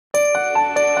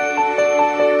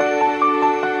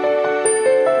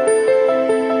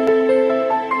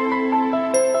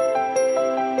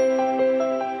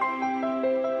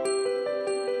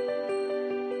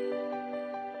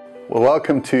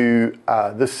welcome to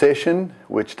this session,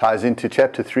 which ties into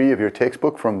Chapter 3 of your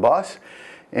textbook from BUSI.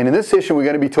 And in this session, we're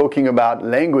going to be talking about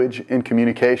language in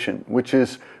communication, which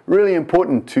is really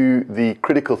important to the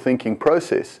critical thinking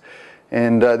process.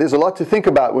 And there's a lot to think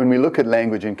about when we look at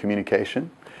language in communication.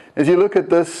 As you look at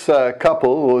this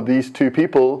couple, or these two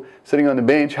people sitting on the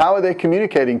bench, how are they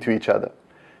communicating to each other?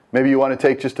 Maybe you want to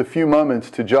take just a few moments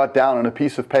to jot down on a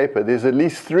piece of paper. There's at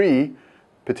least 3,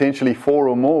 potentially 4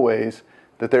 or more ways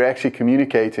that they're actually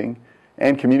communicating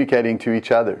to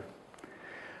each other.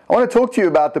 I want to talk to you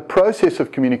about the process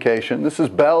of communication. This is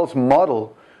Bell's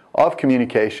model of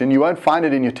communication. You won't find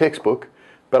it in your textbook,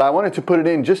 but I wanted to put it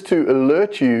in just to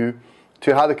alert you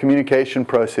to how the communication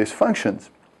process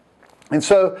functions. And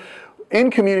so,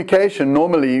 in communication,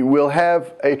 normally we'll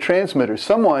have a transmitter,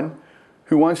 someone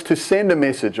who wants to send a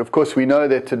message. Of course, we know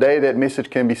that today that message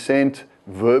can be sent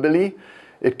verbally.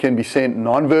 It can be sent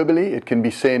non-verbally. It can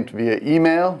be sent via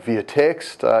email, via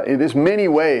text. There's many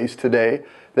ways today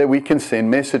that we can send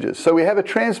messages. So we have a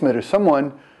transmitter,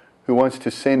 someone who wants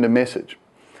to send a message.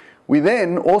 We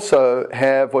then also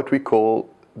have what we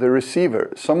call the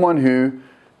receiver, someone who,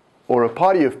 or a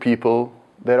party of people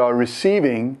that are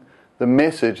receiving the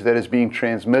message that is being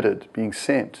transmitted, being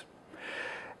sent.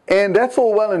 And that's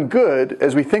all well and good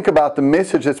as we think about the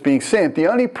message that's being sent. The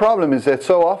only problem is that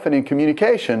so often in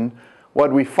communication,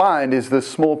 what we find is this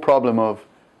small problem of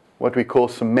what we call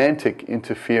semantic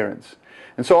interference.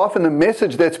 And so often the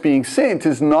message that's being sent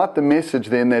is not the message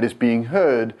then that is being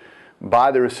heard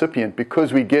by the recipient,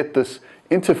 because we get this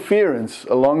interference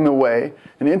along the way,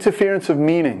 an interference of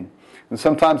meaning. And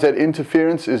sometimes that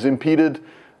interference is impeded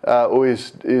or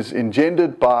is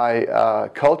engendered by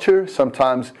culture.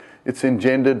 Sometimes it's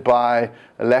engendered by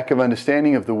a lack of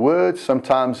understanding of the words.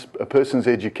 Sometimes a person's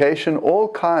education. All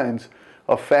kinds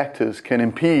of factors can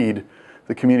impede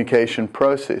the communication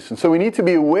process. And so we need to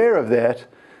be aware of that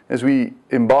as we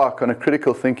embark on a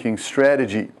critical thinking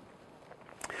strategy.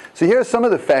 So here are some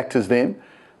of the factors then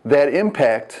that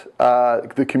impact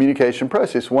the communication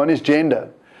process. One is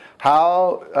gender.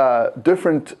 How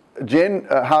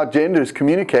how genders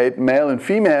communicate, male and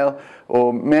female,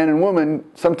 or man and woman,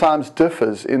 sometimes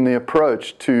differs in the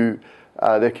approach to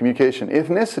their communication.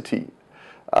 Ethnicity,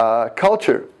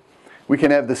 culture. We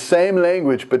can have the same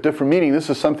language but different meaning. This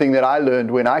is something that I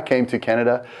learned when I came to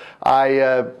Canada.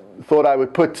 I thought I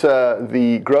would put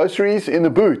the groceries in the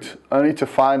boot, only to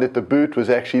find that the boot was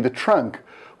actually the trunk.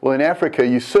 Well, in Africa,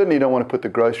 you certainly don't want to put the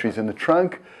groceries in the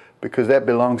trunk, because that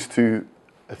belongs to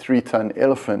a 3-ton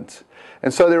elephant.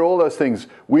 And so there are all those things.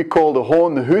 We call the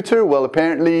horn the hooter. Well,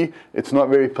 apparently it's not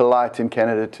very polite in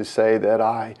Canada to say that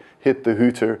I hit the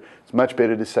hooter. It's much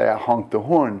better to say I honked the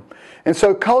horn. And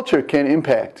so culture can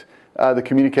impact the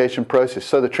communication process.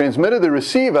 So the transmitter, the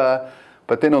receiver,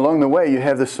 but then along the way you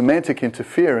have the semantic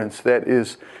interference that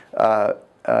is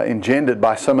engendered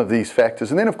by some of these factors.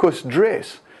 And then of course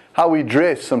dress. How we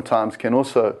dress sometimes can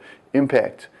also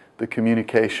impact the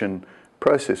communication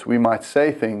process. We might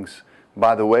say things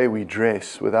by the way we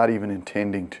dress without even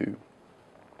intending to.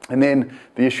 And then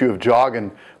the issue of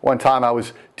jargon. One time I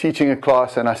was teaching a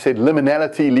class and I said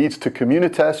liminality leads to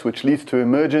communitas, which leads to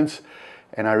emergence.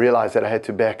 And I realized that I had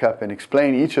to back up and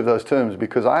explain each of those terms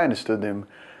because I understood them,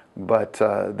 but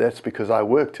that's because I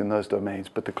worked in those domains,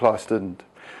 but the class didn't.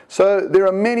 So there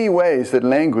are many ways that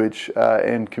language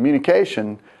and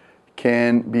communication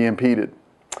can be impeded.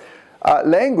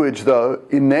 Language, though,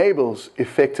 enables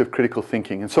effective critical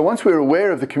thinking. And so once we're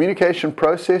aware of the communication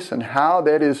process and how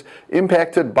that is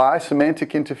impacted by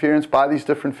semantic interference, by these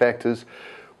different factors,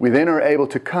 we then are able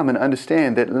to come and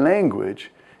understand that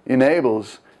language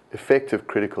enables effective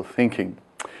critical thinking.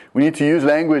 We need to use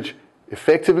language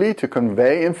effectively to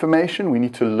convey information. We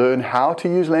need to learn how to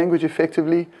use language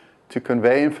effectively to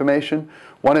convey information.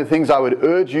 One of the things I would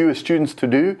urge you as students to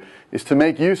do is to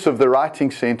make use of the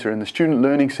Writing Center and the Student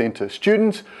Learning Center.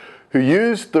 Students who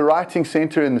used the Writing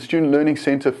Center and the Student Learning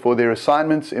Center for their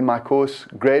assignments in my course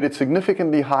graded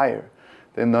significantly higher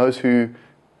than those who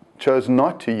chose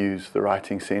not to use the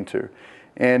Writing Center.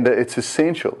 And it's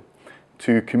essential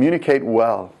to communicate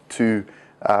well to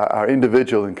our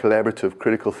individual and collaborative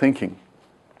critical thinking.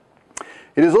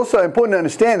 It is also important to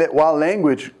understand that while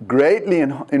language greatly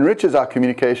enriches our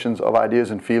communications of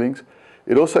ideas and feelings,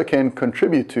 it also can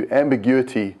contribute to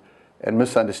ambiguity and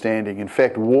misunderstanding. In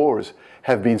fact, wars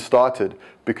have been started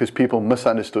because people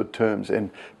misunderstood terms, and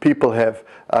people have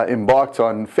embarked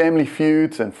on family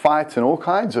feuds and fights and all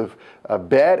kinds of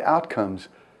bad outcomes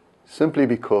simply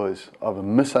because of a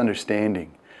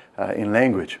misunderstanding in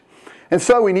language. And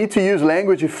so we need to use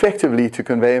language effectively to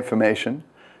convey information,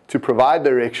 to provide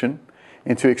direction,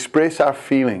 and to express our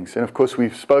feelings. And of course,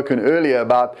 we've spoken earlier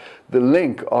about the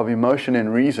link of emotion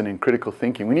and reason in critical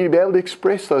thinking. We need to be able to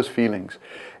express those feelings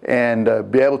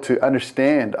and be able to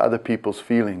understand other people's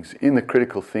feelings in the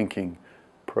critical thinking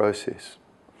process.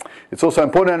 It's also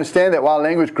important to understand that while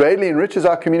language greatly enriches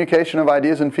our communication of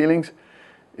ideas and feelings,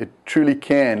 it truly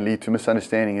can lead to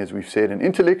misunderstanding, as we've said. And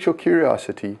intellectual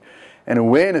curiosity and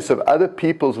awareness of other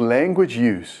people's language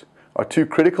use are two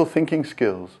critical thinking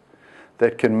skills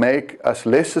that can make us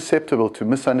less susceptible to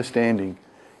misunderstanding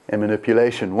and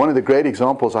manipulation. One of the great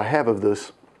examples I have of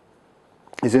this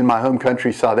is in my home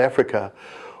country, South Africa,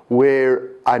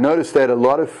 where I noticed that a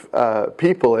lot of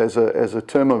people, as a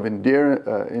term of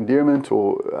endearment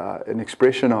or an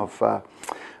expression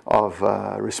of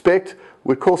respect,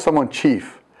 would call someone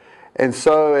chief. And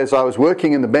so as I was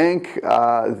working in the bank,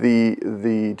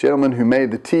 the gentleman who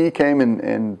made the tea came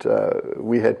and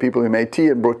we had people who made tea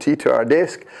and brought tea to our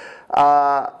desk.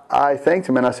 I thanked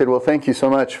him and I said, well, thank you so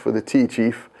much for the tea,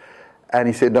 Chief. And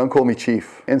he said, don't call me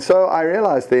Chief. And so I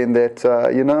realized then that,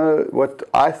 what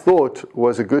I thought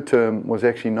was a good term was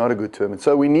actually not a good term. And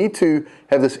so we need to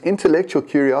have this intellectual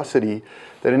curiosity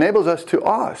that enables us to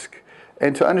ask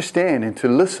and to understand and to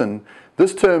listen.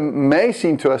 This term may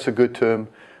seem to us a good term,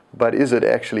 but is it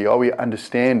actually? Are we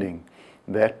understanding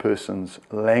that person's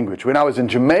language? When I was in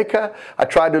Jamaica, I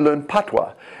tried to learn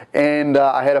Patois, and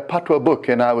I had a Patois book,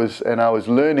 and I was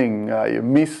learning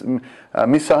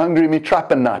 "Missa hungry, me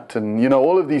trappenut," and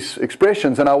all of these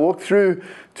expressions. And I walked through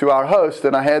to our host,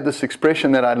 and I had this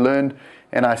expression that I learned,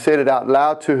 and I said it out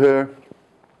loud to her,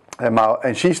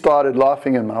 and she started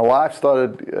laughing, and my wife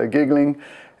started giggling.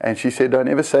 And she said, don't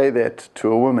ever say that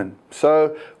to a woman.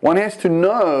 So one has to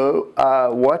know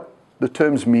what the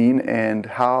terms mean and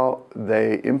how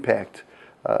they impact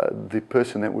the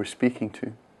person that we're speaking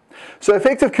to. So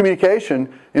effective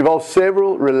communication involves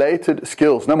several related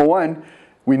skills. Number one,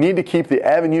 we need to keep the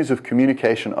avenues of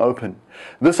communication open.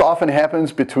 This often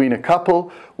happens between a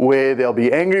couple where they'll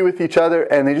be angry with each other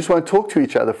and they just won't talk to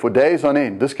each other for days on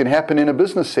end. This can happen in a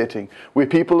business setting where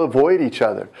people avoid each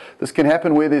other. This can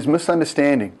happen where there's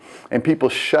misunderstanding and people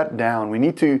shut down. We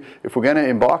need to, if we're going to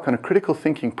embark on a critical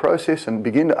thinking process and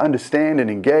begin to understand and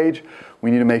engage, we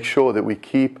need to make sure that we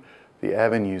keep the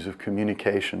avenues of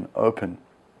communication open.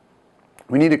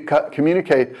 We need to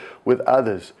communicate with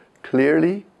others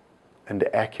clearly and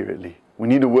accurately. We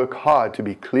need to work hard to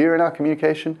be clear in our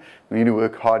communication. We need to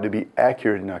work hard to be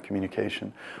accurate in our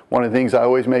communication. One of the things I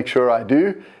always make sure I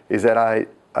do is that I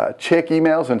check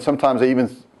emails, and sometimes I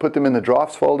even put them in the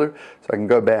drafts folder so I can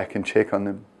go back and check on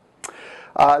them.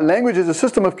 Language is a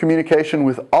system of communication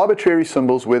with arbitrary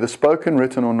symbols, whether spoken,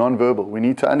 written, or nonverbal. We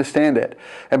need to understand that.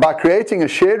 And by creating a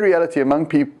shared reality among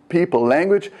people,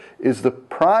 language is the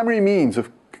primary means of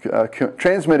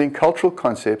transmitting cultural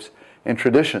concepts and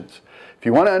traditions. If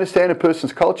you want to understand a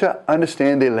person's culture,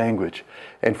 understand their language.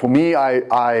 And for me,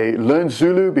 I learned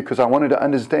Zulu because I wanted to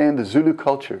understand the Zulu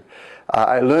culture.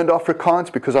 I learned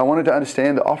Afrikaans because I wanted to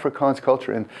understand the Afrikaans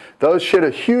culture. And those shed a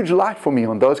huge light for me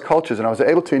on those cultures. And I was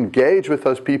able to engage with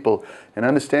those people and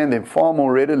understand them far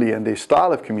more readily and their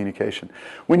style of communication.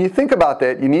 When you think about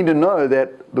that, you need to know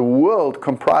that the world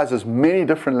comprises many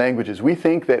different languages. We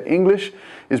think that English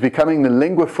is becoming the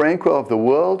lingua franca of the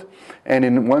world. And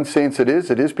in one sense it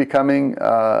is becoming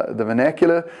the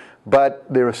vernacular. But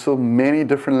there are still many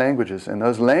different languages. And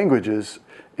those languages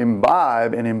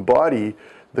imbibe and embody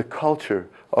the culture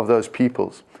of those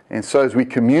peoples. And so as we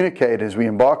communicate, as we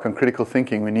embark on critical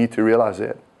thinking, we need to realize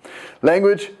that.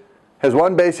 Language has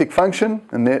one basic function,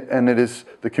 and it is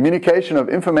the communication of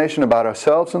information about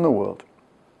ourselves and the world.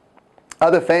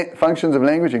 Other functions of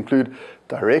language include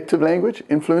directive language,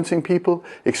 influencing people,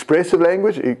 expressive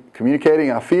language,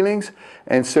 communicating our feelings,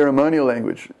 and ceremonial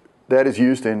language. That is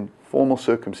used in formal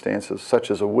circumstances such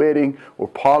as a wedding or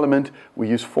parliament. We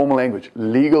use formal language.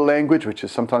 Legal language, which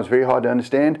is sometimes very hard to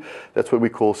understand, that's what we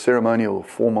call ceremonial or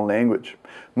formal language.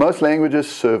 Most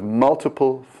languages serve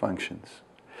multiple functions.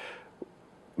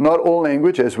 Not all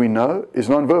language, as we know, is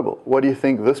nonverbal. What do you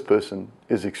think this person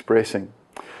is expressing?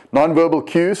 Nonverbal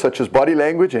cues such as body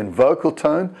language and vocal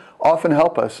tone often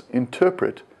help us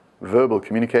interpret verbal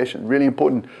communication. Really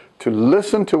important to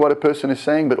listen to what a person is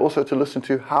saying, but also to listen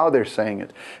to how they're saying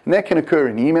it. And that can occur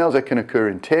in emails, that can occur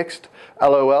in text.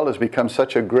 LOL has become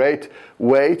such a great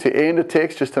way to end a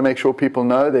text, just to make sure people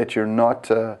know that you're not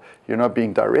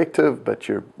being directive, but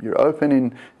you're open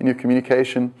in your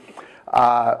communication.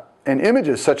 And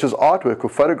images such as artwork or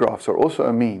photographs are also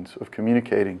a means of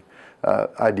communicating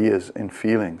ideas and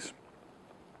feelings.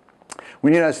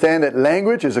 We need to understand that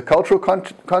language is a cultural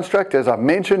construct. As I've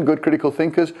mentioned, good critical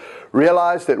thinkers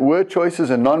realize that word choices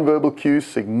and nonverbal cues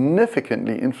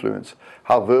significantly influence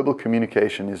how verbal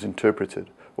communication is interpreted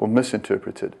or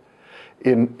misinterpreted.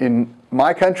 In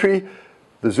my country,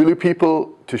 the Zulu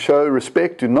people, to show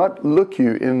respect, do not look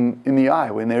you in the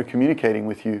eye when they're communicating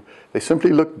with you. They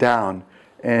simply look down,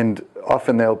 and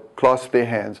often they'll clasp their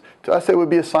hands. To us, that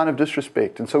would be a sign of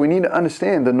disrespect. And so we need to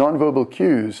understand the nonverbal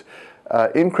cues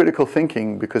in critical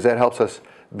thinking, because that helps us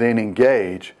then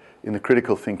engage in the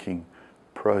critical thinking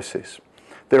process.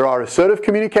 There are assertive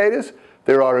communicators,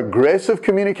 there are aggressive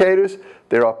communicators,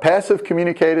 there are passive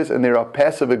communicators, and there are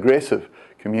passive-aggressive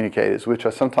communicators, which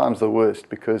are sometimes the worst,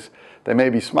 because they may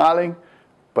be smiling,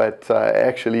 but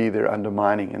actually they're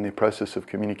undermining in their process of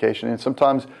communication. And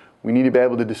sometimes we need to be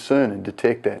able to discern and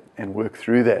detect that and work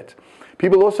through that.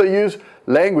 People also use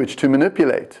language to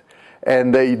manipulate,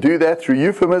 and they do that through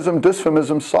euphemism,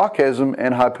 dysphemism, sarcasm,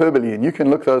 and hyperbole. And you can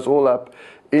look those all up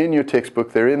in your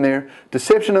textbook. They're in there.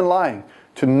 Deception and lying,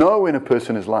 to know when a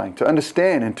person is lying, to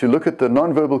understand and to look at the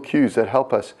nonverbal cues that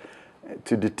help us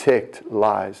to detect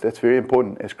lies. That's very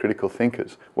important as critical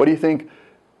thinkers. What do you think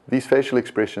these facial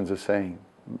expressions are saying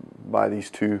by these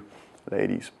two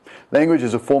ladies? Language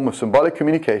is a form of symbolic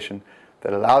communication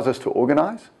that allows us to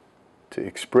organize, to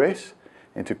express,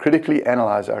 and to critically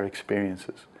analyze our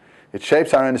experiences. It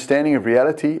shapes our understanding of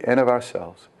reality and of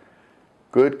ourselves.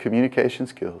 Good communication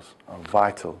skills are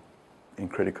vital in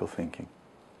critical thinking.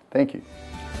 Thank you.